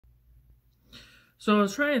So I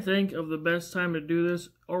was trying to think of the best time to do this,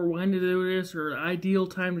 or when to do this, or the ideal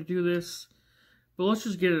time to do this. But let's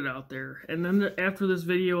just get it out there. And then after this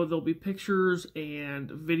video, there'll be pictures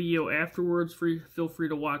and video afterwards. Feel free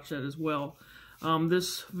to watch that as well.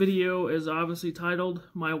 This video is obviously titled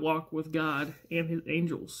My Walk with God and His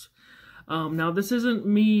Angels. Now, this isn't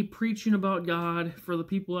me preaching about God for the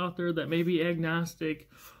people out there that may be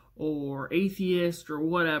agnostic or atheist or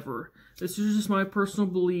whatever. This is just my personal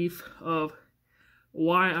belief of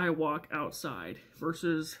why I walk outside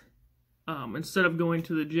versus instead of going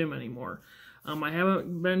to the gym anymore. I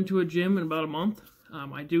haven't been to a gym in about a month.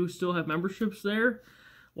 I do still have memberships there.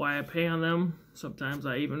 Why I pay on them, sometimes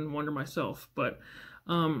I even wonder myself. But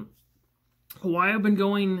why I've been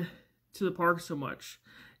going to the park so much.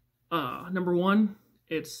 Number one,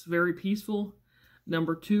 it's very peaceful.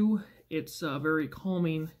 Number two, it's very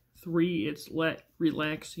calming. Three, it's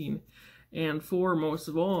relaxing. And four, most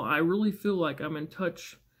of all, I really feel like I'm in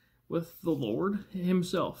touch with the Lord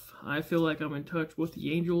Himself. I feel like I'm in touch with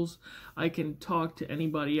the angels. I can talk to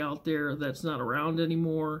anybody out there that's not around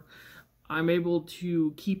anymore. I'm able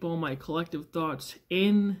to keep all my collective thoughts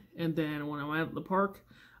in, and then when I'm at the park,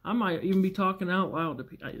 I might even be talking out loud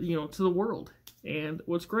to, to the world. And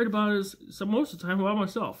what's great about it is, most of the time, about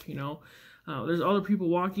myself, There's other people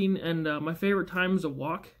walking, and my favorite times to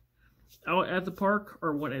walk out at the park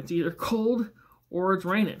are when it's either cold or it's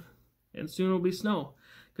raining, and soon it'll be snow.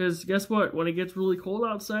 Because guess what? When it gets really cold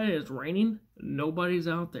outside and it's raining, nobody's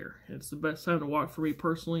out there. It's the best time to walk for me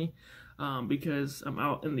personally, because I'm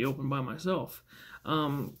out in the open by myself.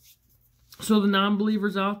 So the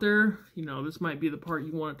non-believers out there, this might be the part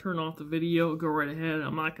you want to turn off the video. Go right ahead.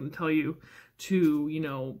 I'm not going to tell you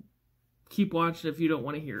to, keep watching if you don't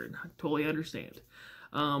want to hear it. I totally understand.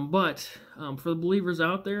 But for the believers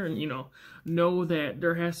out there, and know that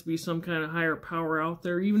there has to be some kind of higher power out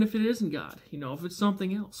there, even if it isn't God. If it's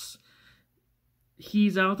something else,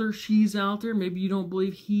 He's out there, she's out there. Maybe you don't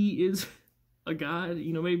believe He is a God.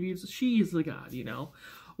 Maybe she is the God.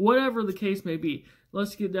 Whatever the case may be.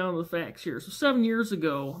 Let's get down to the facts here. So 7 years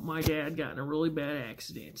ago, my dad got in a really bad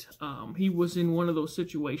accident. He was in one of those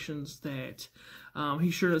situations that he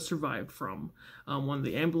should have survived from. When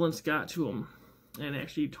the ambulance got to him, and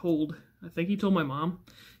actually I think he told my mom,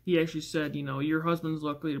 he actually said, your husband's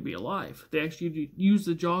lucky to be alive. They actually used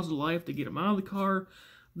the jaws of life to get him out of the car.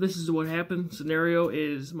 This is what happened. Scenario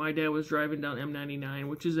is my dad was driving down M99,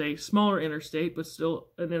 which is a smaller interstate, but still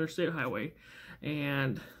an interstate highway.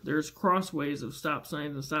 And there's crossways of stop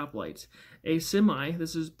signs and stoplights. A semi,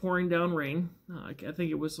 this is pouring down rain. I think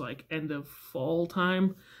it was like end of fall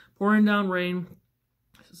time. Pouring down rain.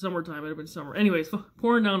 Summertime, it'd have been summer. Anyways,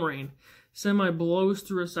 pouring down rain. Semi blows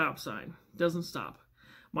through a stop sign. Doesn't stop.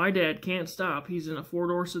 My dad can't stop. He's in a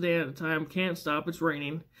four-door sedan at the time. Can't stop. It's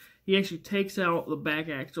raining. He actually takes out the back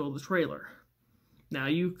axle of the trailer. Now,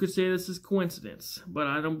 you could say this is coincidence, but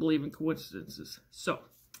I don't believe in coincidences. So,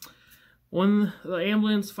 when the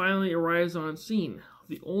ambulance finally arrives on scene,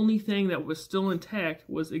 the only thing that was still intact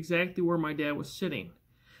was exactly where my dad was sitting.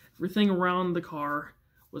 Everything around the car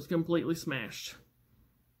was completely smashed.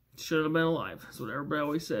 Should have been alive. That's what everybody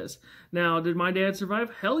always says. Now, did my dad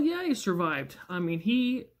survive? Hell yeah, he survived.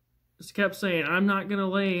 He kept saying, I'm not going to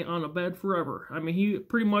lay on a bed forever. He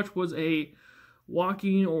pretty much was a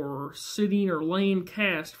walking or sitting or laying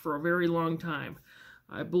cast for a very long time.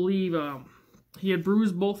 I believe he had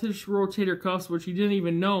bruised both his rotator cuffs, which he didn't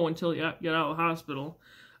even know until he got out of the hospital.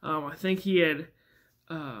 I think he had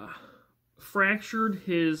fractured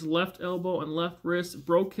his left elbow and left wrist,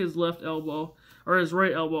 broke his left elbow, or his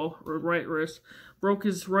right elbow, or right wrist, broke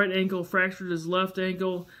his right ankle, fractured his left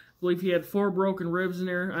ankle. I believe he had 4 broken ribs in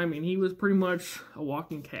there. He was pretty much a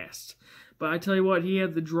walking cast. But I tell you what, he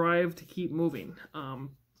had the drive to keep moving.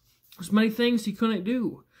 There's many things he couldn't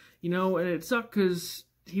do, and it sucked because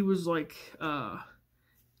he was like,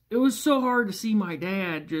 it was so hard to see my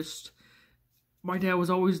dad my dad was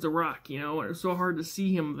always the rock, and it was so hard to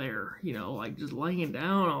see him there, just laying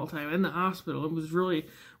down all the time in the hospital. It was really,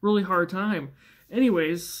 really hard time.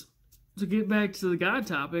 Anyways, to get back to the God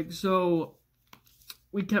topic, so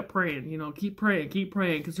we kept praying, keep praying,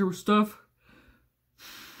 because there was stuff,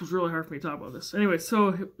 it was really hard for me to talk about this. Anyway,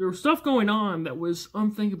 so there was stuff going on that was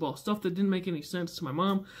unthinkable, stuff that didn't make any sense to my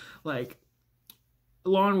mom, like, the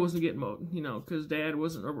lawn wasn't getting mowed, because Dad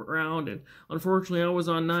wasn't around, and unfortunately I was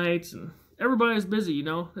on nights, and everybody's busy,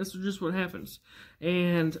 That's just what happens.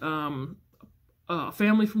 And a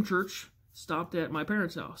family from church stopped at my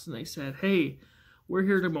parents' house, and they said, hey, we're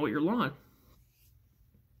here to mow your lawn.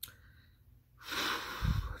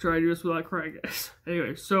 Try to do this without crying, guys.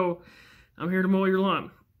 Anyway, so I'm here to mow your lawn.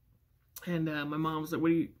 And my mom was like,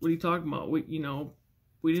 what are you talking about? We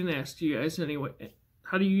didn't ask you guys anyway.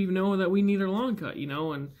 How do you even know that we need our lawn cut,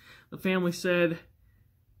 And the family said,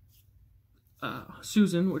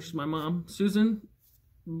 Susan, which is my mom, Susan,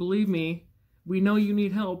 believe me, we know you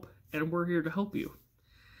need help, and we're here to help you.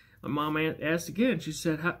 My mom asked again. She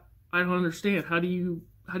said, I don't understand. How do you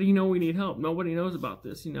know we need help? Nobody knows about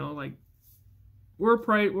this, Like, we're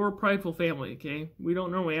a prideful family, okay? We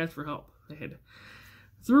don't normally ask for help. And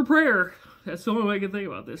through prayer, that's the only way I can think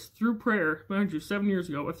about this. Through prayer, mind you, 7 years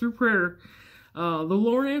ago, but through prayer, the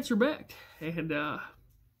Lord answered back. And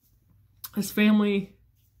his family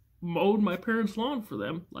mowed my parents' lawn for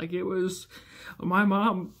them. Like, it was my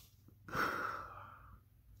mom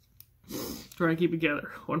trying to keep it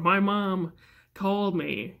together. When my mom called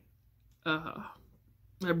me,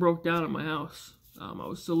 I broke down in my house. I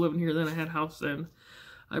was still living here then. I had a house then.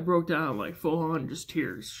 I broke down like full on, just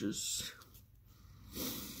tears.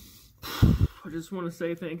 I just want to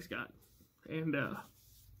say thanks, God. And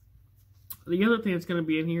the other thing that's going to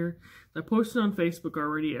be in here, I posted on Facebook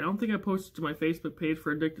already. I don't think I posted to my Facebook page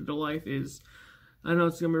for Addicted to Life. I know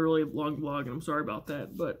it's going to be a really long vlog, and I'm sorry about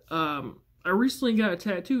that. But I recently got a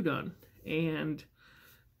tattoo done. And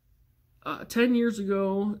 10 years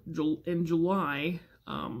ago, in July,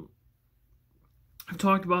 I've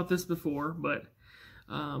talked about this before, but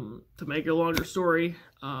to make a longer story,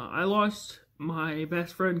 I lost my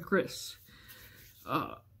best friend Chris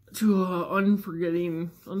to an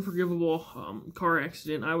unforgivable car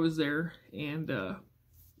accident. I was there, and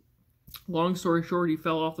long story short, he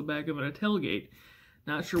fell off the back of a tailgate.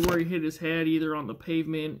 Not sure where he hit his head, either on the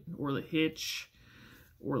pavement or the hitch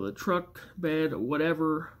or the truck bed or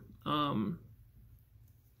whatever. And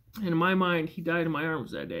in my mind, he died in my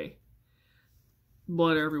arms that day.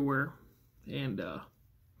 Blood everywhere. And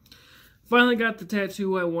finally got the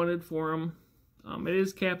tattoo I wanted for him. It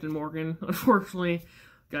is Captain Morgan. Unfortunately,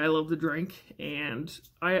 guy loved to drink. And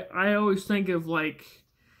I always think of, like,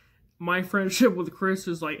 my friendship with Chris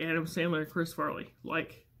is like Adam Sandler and Chris Farley.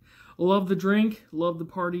 Like, love the drink, love the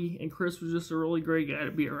party, and Chris was just a really great guy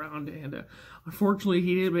to be around. And unfortunately,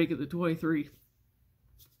 he didn't make it to 23.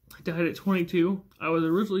 I died at 22. I was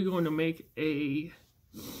originally going to make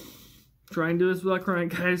try and do this without crying,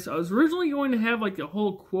 guys. I was originally going to have like a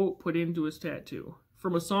whole quote put into his tattoo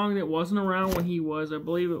from a song that wasn't around when he was. I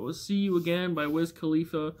believe it was "See You Again" by Wiz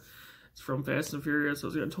Khalifa. It's from Fast and Furious. I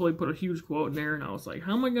was going to totally put a huge quote in there, and I was like,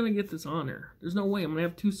 how am I going to get this on there? There's no way. I'm going to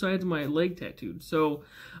have two sides of my leg tattooed. So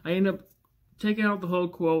I end up taking out the whole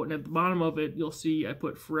quote, and at the bottom of it, you'll see I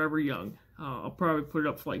put "Forever Young." I'll probably put it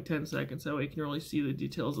up for like 10 seconds. That way you can really see the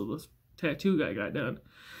details of this tattoo guy got done.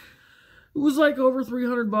 It was like over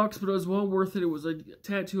 $300, but it was well worth it. It was a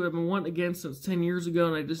tattoo I've been wanting again since 10 years ago,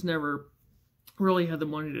 and I just never really had the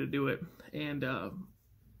money to do it. And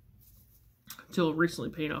until recently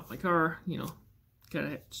paying off my car,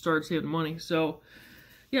 kind of started saving money. So,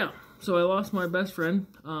 yeah. So I lost my best friend.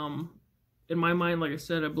 In my mind, like I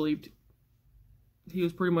said, I believed he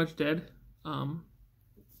was pretty much dead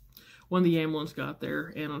when the ambulance got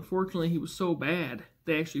there. And unfortunately, he was so bad,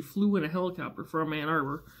 they actually flew in a helicopter from Ann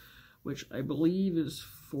Arbor, which I believe is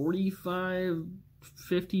 45,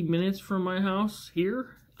 50 minutes from my house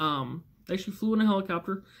here. They actually flew in a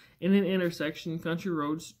helicopter in an intersection, country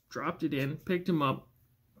roads, dropped it in, picked him up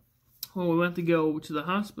when we went to go to the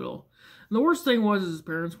hospital. And the worst thing was his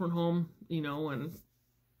parents weren't home, and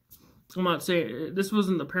I'm not saying, this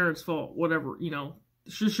wasn't the parents' fault, whatever,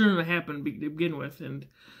 this just shouldn't have happened to begin with. And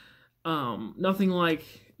nothing like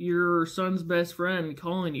your son's best friend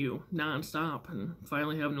calling you nonstop and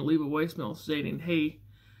finally having to leave a voicemail stating, hey,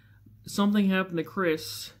 something happened to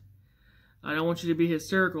Chris. I don't want you to be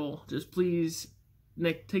hysterical. Just please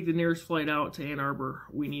take the nearest flight out to Ann Arbor.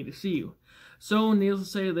 We need to see you. So, needless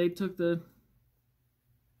to say, they took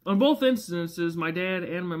on both instances, my dad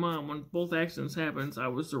and my mom, when both accidents happened, I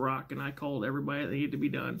was the rock, and I called everybody that needed to be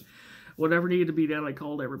done. Whatever needed to be done, I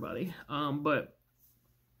called everybody. But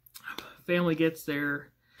family gets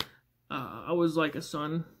there. I was like a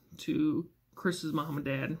son to Chris's mom and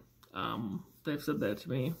dad. They've said that to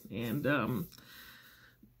me. And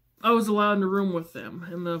I was allowed in the room with them.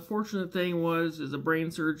 And the fortunate thing was, as a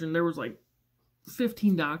brain surgeon, there was like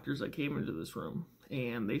 15 doctors that came into this room.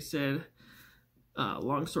 And they said,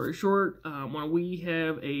 long story short, when we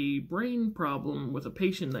have a brain problem with a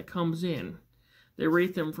patient that comes in, they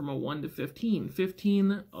rate them from a 1 to 15.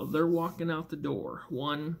 15, they're walking out the door.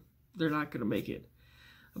 1, they're not going to make it.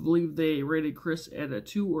 I believe they rated Chris at a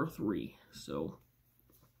 2 or 3. So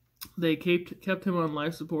they kept him on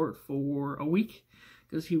life support for a week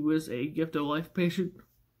because he was a gift of life patient.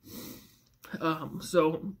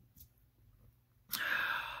 So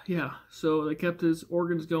yeah, so they kept his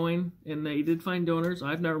organs going, and they did find donors.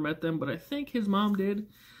 I've never met them, but I think his mom did.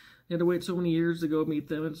 He had to wait so many years to go meet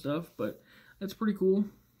them and stuff, but that's pretty cool.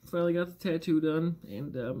 Finally got the tattoo done,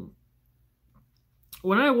 and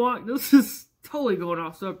when I walk, this is totally going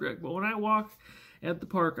off subject, but when I walk at the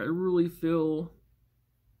park, I really feel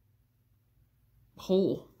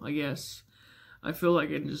whole, I guess. I feel like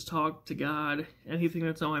I can just talk to God, anything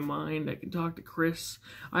that's on my mind. I can talk to Chris.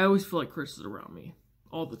 I always feel like Chris is around me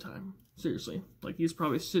all the time. Seriously. Like he's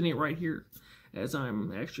probably sitting right here as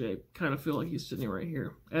I'm actually, I kind of feel like he's sitting right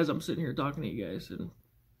here as I'm sitting here talking to you guys. And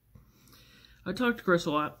I talk to Chris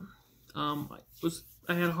a lot.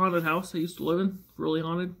 I had a haunted house I used to live in, really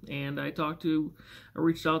haunted, and I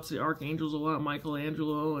reached out to the archangels a lot,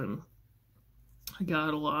 Michelangelo, and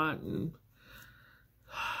God a lot, and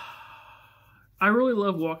I really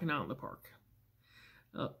love walking out in the park.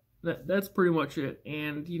 That's pretty much it.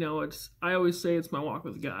 And, you know, I always say it's my walk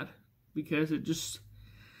with God, because it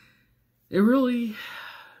really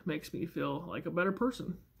makes me feel like a better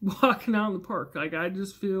person walking out in the park. Like, I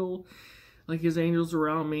just feel like his angels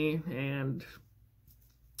around me, and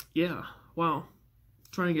yeah, wow.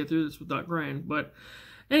 Trying to get through this without crying. But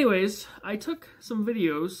anyways, I took some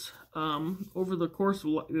videos over the course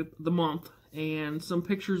of the month, and some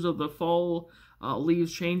pictures of the fall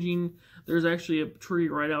leaves changing. There's actually a tree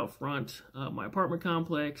right out front of my apartment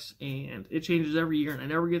complex, and it changes every year, and I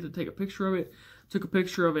never get to take a picture of it. Took a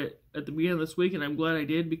picture of it at the beginning of this week, and I'm glad I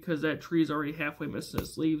did, because that tree is already halfway missing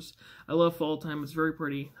its leaves. I love fall time. It's very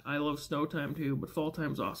pretty. I love snow time too, but fall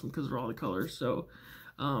time's awesome because of all the colors. So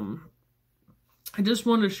I just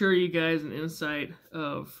wanted to share you guys an insight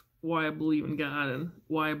of why I believe in God, and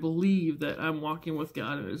why I believe that I'm walking with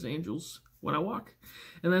God and his angels when I walk.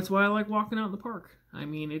 And that's why I like walking out in the park. I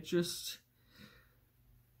mean, it's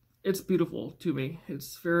beautiful to me.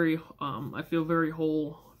 It's very, I feel very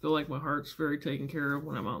whole. I feel like my heart's very taken care of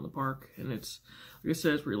when I'm out in the park. And it's, like I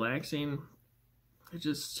said, it's relaxing. It's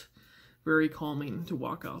just very calming to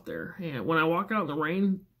walk out there. And when I walk out in the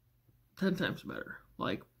rain, 10 times better.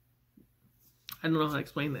 Like, I don't know how to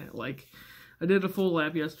explain that. Like, I did a full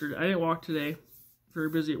lap yesterday. I didn't walk today. Very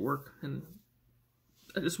busy at work, and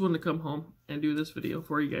I just wanted to come home and do this video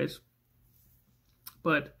for you guys.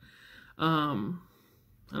 But I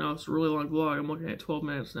know it's a really long vlog. I'm looking at 12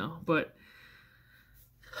 minutes now, but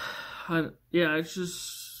yeah, it's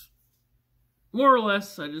just more or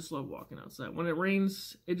less, I just love walking outside. When it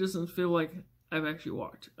rains, it doesn't feel like I've actually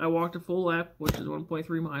walked. I walked a full lap, which is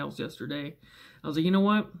 1.3 miles yesterday. I was like, you know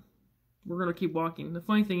what? We're going to keep walking. The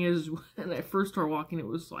funny thing is, when I first started walking, it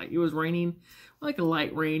was raining, like a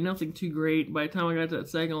light rain, nothing too great. By the time I got to that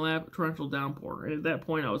second lap, a torrential downpour. And at that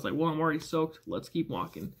point, I was like, well, I'm already soaked. Let's keep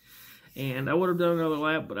walking. And I would have done another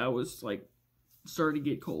lap, but I was like, starting to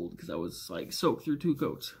get cold because I was like soaked through 2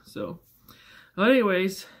 coats. So,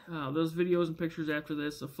 anyways, those videos and pictures after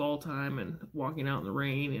this of fall time and walking out in the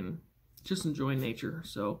rain and just enjoying nature.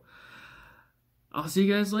 So, I'll see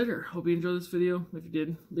you guys later. Hope you enjoyed this video. If you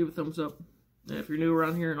did, leave a thumbs up. And if you're new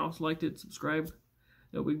around here and also liked it, subscribe.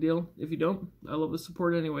 No big deal. If you don't, I love the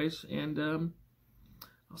support anyways. And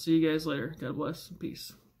I'll see you guys later. God bless and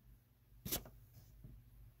peace.